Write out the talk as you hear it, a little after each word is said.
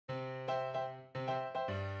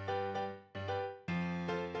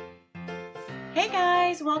Hey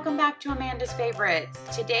guys, welcome back to Amanda's Favorites.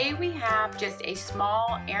 Today we have just a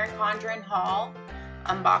small Erin Condren haul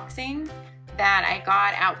unboxing that I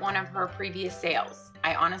got at one of her previous sales.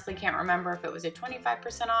 I honestly can't remember if it was a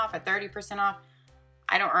 25% off, a 30% off.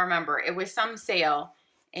 I don't remember. It was some sale,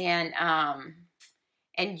 and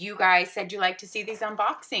you guys said you like to see these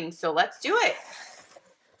unboxings, so let's do it.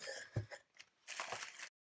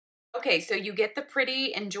 Okay, so you get the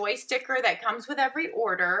pretty Enjoy sticker that comes with every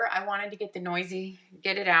order. I wanted to get the noisy,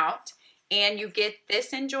 get it out. And you get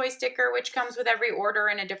this Enjoy sticker, which comes with every order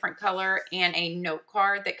in a different color, and a note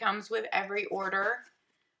card that comes with every order.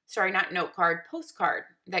 Sorry, not note card, postcard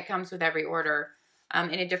that comes with every order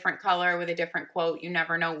in a different color with a different quote. You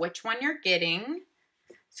never know which one you're getting.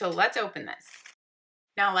 So let's open this.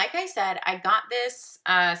 Now, like I said, I got this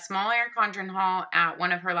small Erin Condren haul at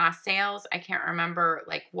one of her last sales. I can't remember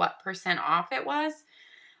like what % off it was,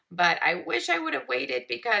 but I wish I would have waited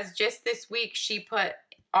because just this week she put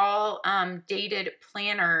all dated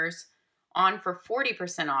planners on for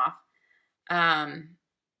 40% off.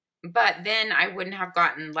 But then I wouldn't have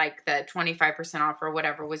gotten like the 25% off or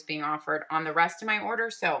whatever was being offered on the rest of my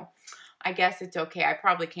order. So I guess it's okay. I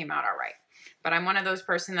probably came out all right. But I'm one of those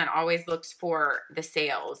person that always looks for the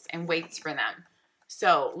sales and waits for them.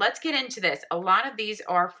 So let's get into this. A lot of these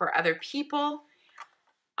are for other people.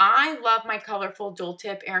 I love my colorful dual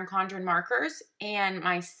tip Erin Condren markers. And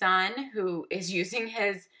my son, who is using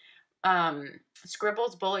his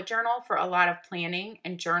Scribbles bullet journal for a lot of planning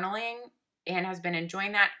and journaling and has been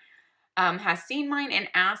enjoying that, has seen mine and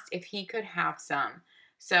asked if he could have some.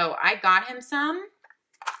 So I got him some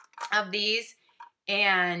of these.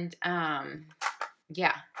 And,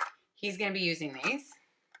 yeah, he's going to be using these.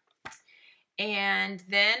 And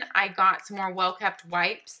then I got some more well-kept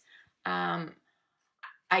wipes.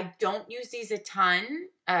 I don't use these a ton.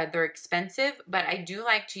 They're expensive, but I do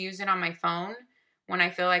like to use it on my phone. When I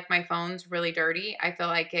feel like my phone's really dirty, I feel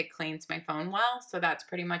like it cleans my phone well. So that's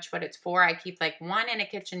pretty much what it's for. I keep like one in a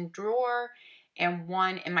kitchen drawer and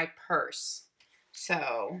one in my purse.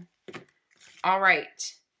 So, all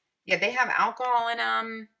right. Yeah, they have alcohol in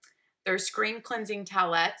them. They're screen cleansing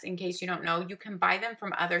towelettes. In case you don't know, you can buy them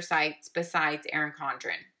from other sites besides Erin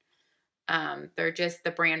Condren. They're just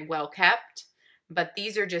the brand Well Kept, but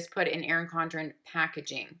these are just put in Erin Condren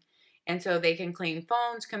packaging. And so they can clean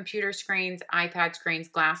phones, computer screens, iPad screens,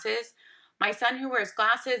 glasses. My son, who wears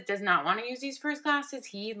glasses, does not want to use these for his glasses.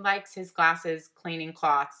 He likes his glasses cleaning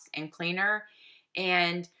cloths and cleaner.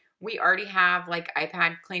 And we already have like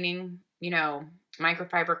iPad cleaning, you know,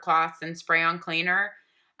 microfiber cloths and spray on cleaner,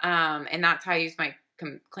 and that's how I use my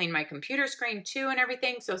clean my computer screen too and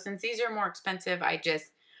everything. So since these are more expensive, I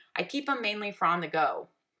keep them mainly for on the go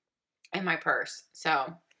in my purse.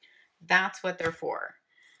 So that's what they're for.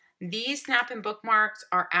 These snap and bookmarks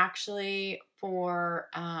are actually for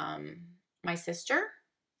my sister,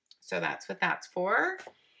 so that's what that's for.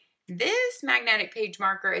 This magnetic page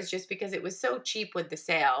marker is just because it was so cheap with the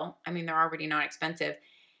sale. I mean, they're already not expensive.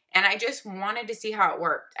 And I just wanted to see how it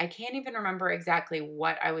worked. I can't even remember exactly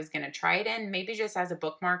what I was going to try it in. Maybe just as a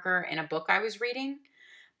bookmarker in a book I was reading.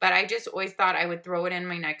 But I just always thought I would throw it in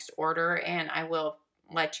my next order, and I will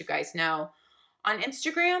let you guys know. On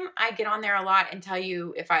Instagram, I get on there a lot and tell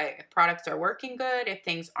you if products are working good, if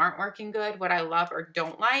things aren't working good, what I love or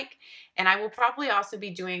don't like. And I will probably also be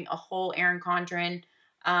doing a whole Erin Condren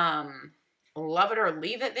love it or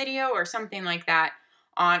leave it video or something like that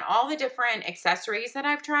on all the different accessories that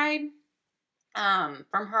I've tried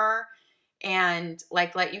from her, and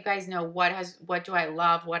like let you guys know what do I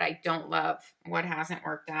love, what I don't love, what hasn't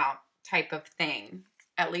worked out type of thing.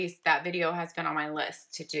 At least that video has been on my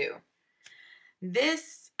list to do.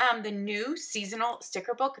 This, the new seasonal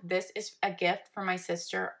sticker book, this is a gift for my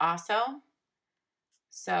sister also.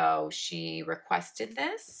 So she requested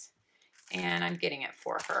this and I'm getting it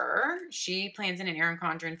for her. She plans in an Erin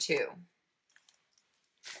Condren too.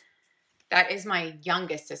 That is my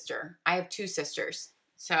youngest sister. I have two sisters.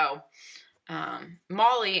 So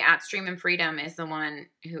Molly at Stream and Freedom is the one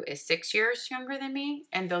who is 6 years younger than me.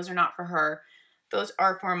 And those are not for her. Those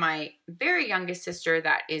are for my very youngest sister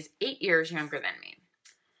that is 8 years younger than me.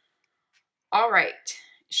 All right.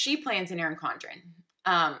 She plans in Erin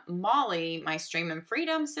Condren. Molly, my Stream and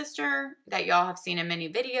Freedom sister that y'all have seen in many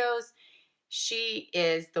videos, she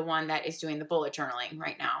is the one that is doing the bullet journaling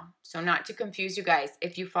right now. So not to confuse you guys,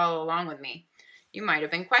 if you follow along with me, you might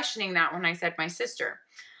have been questioning that when I said my sister.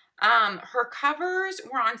 Her covers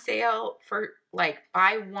were on sale for like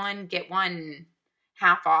buy one, get one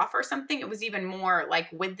half off or something. It was even more like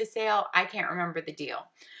with the sale. I can't remember the deal.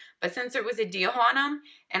 But since it was a deal on them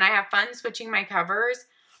and I have fun switching my covers,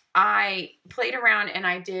 I played around and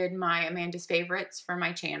I did my Amanda's favorites for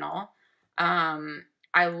my channel.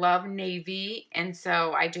 I love navy, and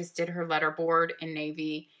so I just did her letterboard in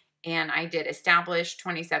navy, and I did established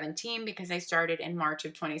 2017 because I started in March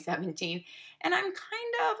of 2017, and I'm kind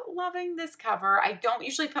of loving this cover. I don't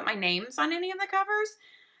usually put my names on any of the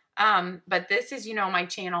covers, but this is, you know, my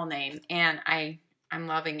channel name, and I'm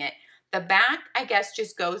loving it. The back, I guess,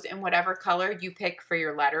 just goes in whatever color you pick for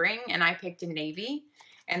your lettering, and I picked a navy.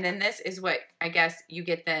 And then this is what, I guess, you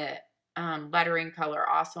get the lettering color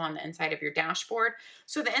also on the inside of your dashboard.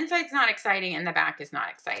 So the inside's not exciting and the back is not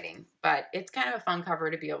exciting, but it's kind of a fun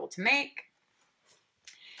cover to be able to make.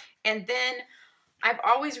 And then I've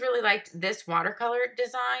always really liked this watercolor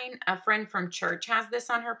design. A friend from church has this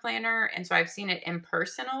on her planner, and so I've seen it in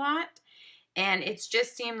person a lot. And it's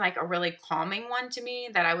just seemed like a really calming one to me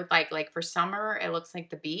that I would like for summer, it looks like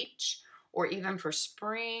the beach, or even for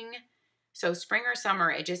spring. So spring or summer,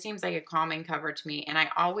 it just seems like a calming cover to me. And I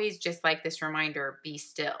always just like this reminder, be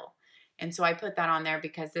still. And so I put that on there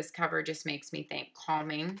because this cover just makes me think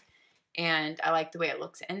calming. And I like the way it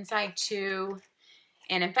looks inside too.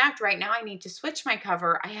 And in fact, right now I need to switch my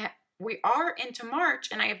cover. We are into March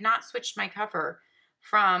and I have not switched my cover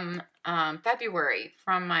from February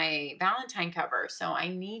from my Valentine cover. So I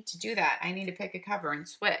need to do that. I need to pick a cover and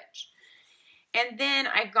switch. And then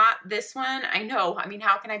I got this one. I know, I mean,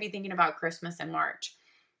 how can I be thinking about Christmas in March?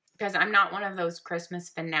 Because I'm not one of those Christmas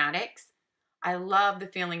fanatics. I love the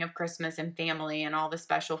feeling of Christmas and family and all the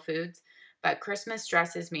special foods, but Christmas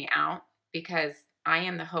stresses me out because I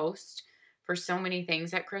am the host for so many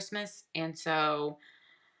things at Christmas, and so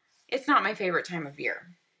it's not my favorite time of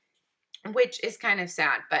year, which is kind of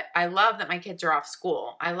sad, but I love that my kids are off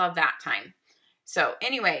school. I love that time. So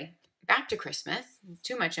anyway, back to Christmas.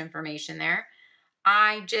 Too much information there.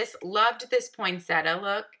 I just loved this poinsettia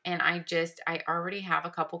look, and I already have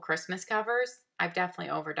a couple Christmas covers. I've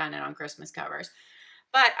definitely overdone it on Christmas covers.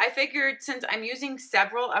 But I figured since I'm using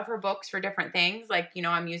several of her books for different things, like, you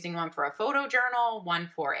know, I'm using one for a photo journal,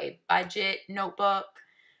 one for a budget notebook,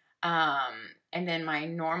 and then my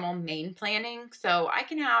normal main planning. So I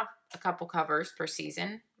can have a couple covers per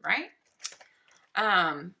season, right?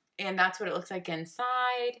 And that's what it looks like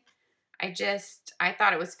inside. I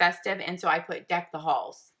thought it was festive, and so I put deck the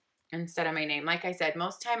halls instead of my name. Like I said,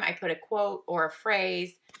 most time I put a quote or a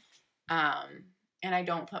phrase, and I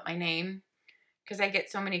don't put my name because I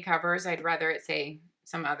get so many covers. I'd rather it say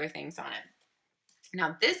some other things on it.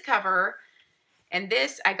 Now this cover, and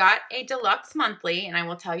this, I got a Deluxe monthly, and I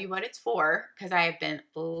will tell you what it's for because I have been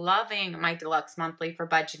loving my Deluxe monthly for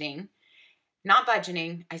budgeting. Not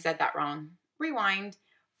budgeting, I said that wrong. Rewind.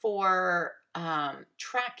 For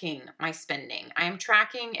tracking my spending. I am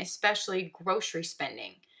tracking especially grocery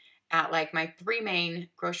spending at like my 3 main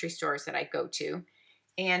grocery stores that I go to.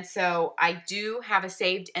 And so I do have a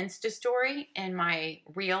saved Insta story in my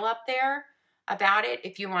reel up there about it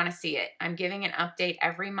if you want to see it. I'm giving an update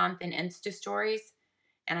every month in Insta stories,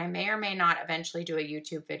 and I may or may not eventually do a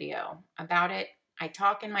YouTube video about it. I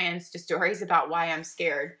talk in my Insta stories about why I'm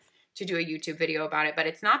scared to do a YouTube video about it, but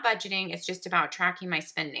it's not budgeting. It's just about tracking my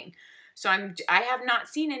spending. So I have not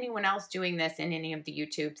seen anyone else doing this in any of the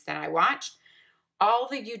YouTubes that I watched. All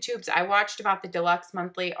the YouTubes I watched about the Deluxe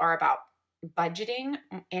monthly are about budgeting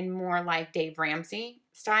and more like Dave Ramsey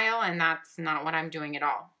style, and that's not what I'm doing at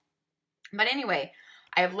all. But anyway,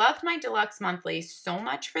 I have loved my Deluxe monthly so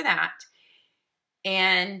much for that,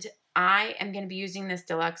 and I am going to be using this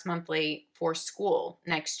Deluxe monthly for school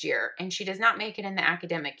next year, and she does not make it in the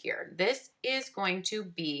academic year. This is going to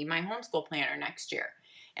be my homeschool planner next year,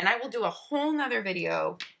 and I will do a whole nother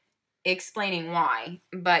video explaining why.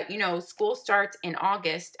 But, you know, school starts in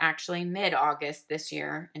August, actually mid-August this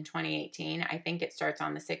year in 2018. I think it starts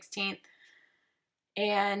on the 16th.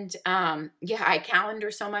 And, yeah, I calendar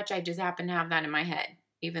so much, I just happen to have that in my head,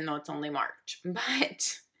 even though it's only March.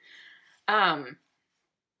 But,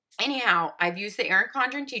 anyhow, I've used the Erin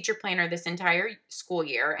Condren teacher planner this entire school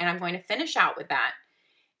year, and I'm going to finish out with that.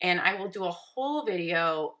 And I will do a whole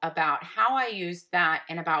video about how I use that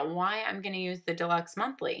and about why I'm going to use the Deluxe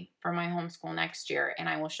monthly for my homeschool next year. And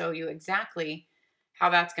I will show you exactly how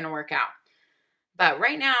that's going to work out. But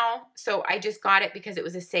right now, so I just got it because it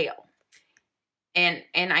was a sale. And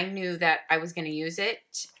I knew that I was going to use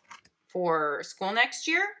it for school next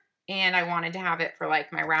year. And I wanted to have it for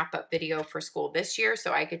like my wrap-up video for school this year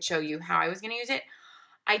so I could show you how I was going to use it.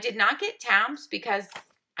 I did not get tabs because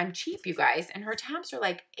I'm cheap, you guys, and her tabs are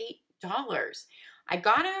like $8. I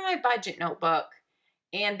got them in my budget notebook,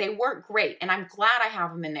 and they work great, and I'm glad I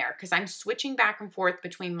have them in there because I'm switching back and forth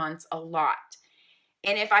between months a lot.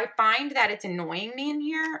 And if I find that it's annoying me in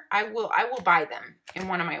here, I will buy them in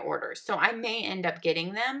one of my orders. So I may end up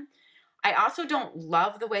getting them. I also don't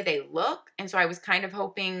love the way they look. And so I was kind of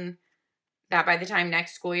hoping that by the time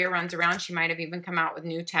next school year runs around, she might have even come out with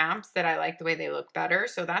new tabs that I like the way they look better.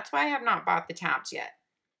 So that's why I have not bought the tabs yet.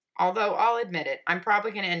 Although I'll admit it, I'm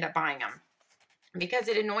probably going to end up buying them because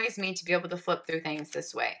it annoys me to be able to flip through things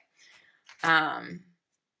this way.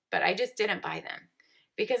 But I just didn't buy them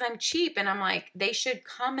because I'm cheap and I'm like, they should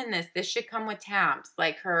come in this. This should come with tabs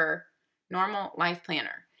like her normal life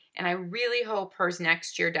planner. And I really hope hers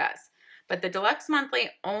next year does. But the Deluxe Monthly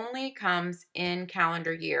only comes in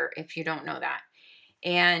calendar year, if you don't know that.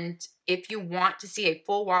 And if you want to see a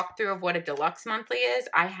full walkthrough of what a Deluxe Monthly is,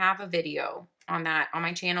 I have a video on that on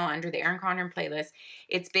my channel under the Erin Condren playlist.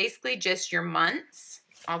 It's basically just your months.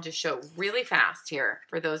 I'll just show really fast here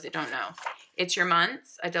for those that don't know. It's your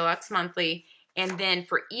months, a Deluxe Monthly, and then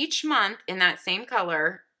for each month in that same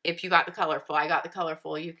color, if you got the colorful, I got the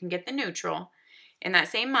colorful, you can get the neutral. In that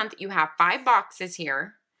same month, you have 5 boxes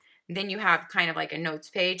here. Then you have kind of like a notes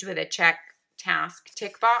page with a check, task,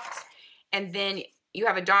 tick box. And then you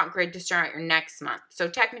have a dot grid to start out your next month. So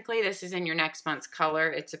technically this is in your next month's color.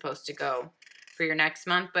 It's supposed to go for your next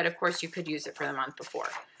month, but of course you could use it for the month before.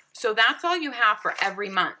 So that's all you have for every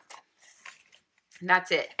month.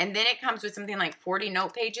 That's it. And then it comes with something like 40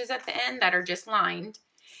 note pages at the end that are just lined.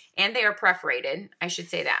 And they are perforated, I should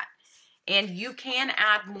say that. And you can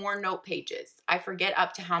add more note pages. I forget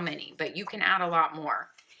up to how many, but you can add a lot more.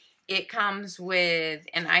 It comes with,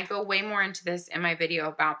 and I go way more into this in my video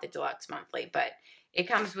about the Deluxe Monthly, but it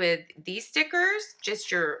comes with these stickers, just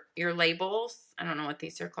your labels. I don't know what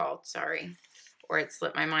these are called, sorry, or it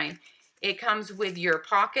slipped my mind. It comes with your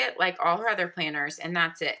pocket like all her other planners, and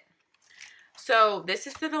that's it. So this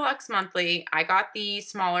is the Deluxe Monthly. I got the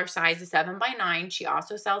smaller size, a 7x9. She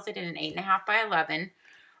also sells it in an 8.5x11.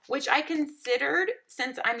 Which I considered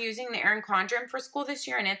since I'm using the Erin Condren for school this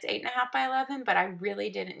year and it's 8.5x11, but I really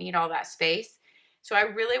didn't need all that space. So I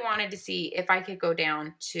really wanted to see if I could go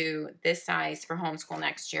down to this size for homeschool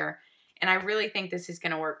next year. And I really think this is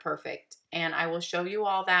going to work perfect. And I will show you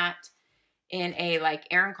all that in a like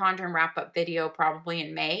Erin Condren wrap-up video probably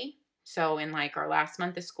in May. So in like our last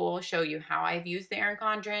month of school, show you how I've used the Erin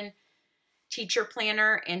Condren teacher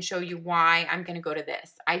planner and show you why I'm going to go to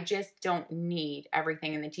this. I just don't need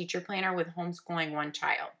everything in the teacher planner with homeschooling one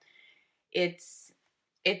child. It's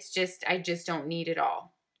just, I just don't need it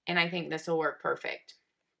all. And I think this will work perfect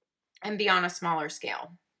and be on a smaller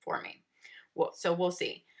scale for me. Well, so we'll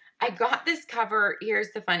see. I got this cover.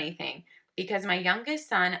 Here's the funny thing, because my youngest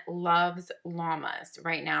son loves llamas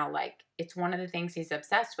right now. Like it's one of the things he's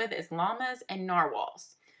obsessed with is llamas and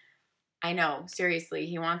narwhals. I know, seriously,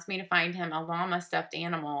 he wants me to find him a llama stuffed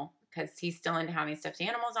animal because he's still into having stuffed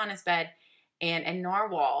animals on his bed and a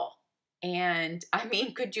narwhal. And I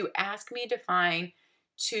mean, could you ask me to find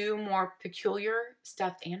 2 more peculiar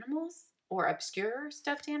stuffed animals or obscure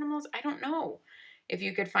stuffed animals? I don't know if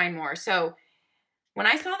you could find more. So when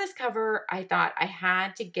I saw this cover, I thought I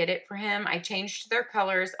had to get it for him. I changed their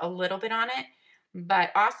colors a little bit on it,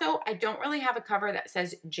 but also I don't really have a cover that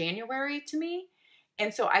says January to me.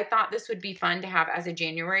 And so I thought this would be fun to have as a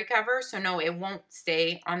January cover. So no, it won't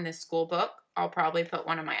stay on this school book. I'll probably put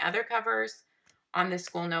one of my other covers on the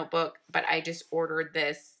school notebook, but I just ordered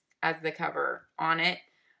this as the cover on it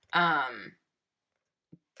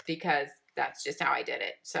because that's just how I did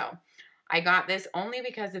it. So I got this only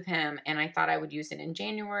because of him, and I thought I would use it in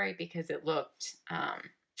January because it looked,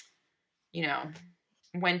 you know,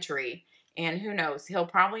 wintry. And who knows, he'll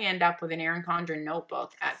probably end up with an Erin Condren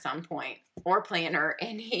notebook at some point or planner,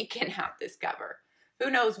 and he can have this cover. Who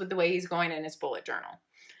knows with the way he's going in his bullet journal.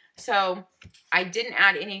 So I didn't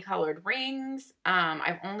add any colored rings.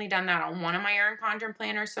 I've only done that on one of my Erin Condren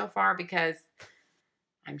planners so far because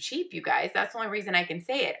I'm cheap, you guys. That's the only reason I can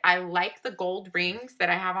say it. I like the gold rings that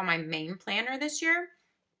I have on my main planner this year.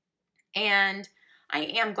 And I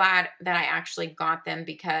am glad that I actually got them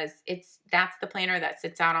because that's the planner that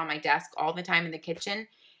sits out on my desk all the time in the kitchen.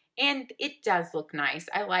 And it does look nice.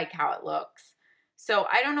 I like how it looks. So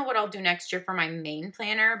I don't know what I'll do next year for my main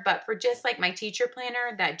planner, but for just like my teacher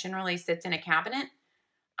planner that generally sits in a cabinet,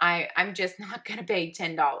 I'm just not going to pay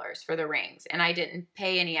 $10 for the rings. And I didn't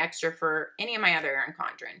pay any extra for any of my other Erin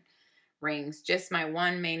Condren rings, just my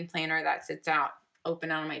one main planner that sits out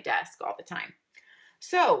open on my desk all the time.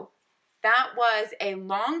 So that was a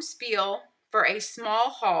long spiel for a small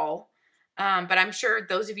haul, but I'm sure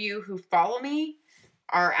those of you who follow me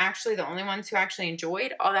are actually the only ones who actually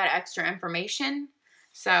enjoyed all that extra information.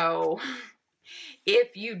 So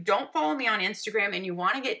If you don't follow me on Instagram and you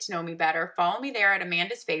want to get to know me better, follow me there at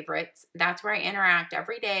Amanda's Favorites. That's where I interact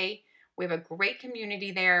every day. We have a great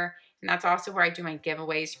community there, and that's also where I do my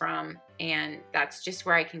giveaways from, and that's just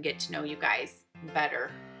where I can get to know you guys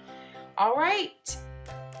better. All right.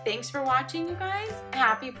 Thanks for watching, you guys.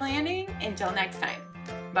 Happy planning. Until next time.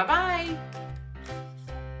 Bye-bye.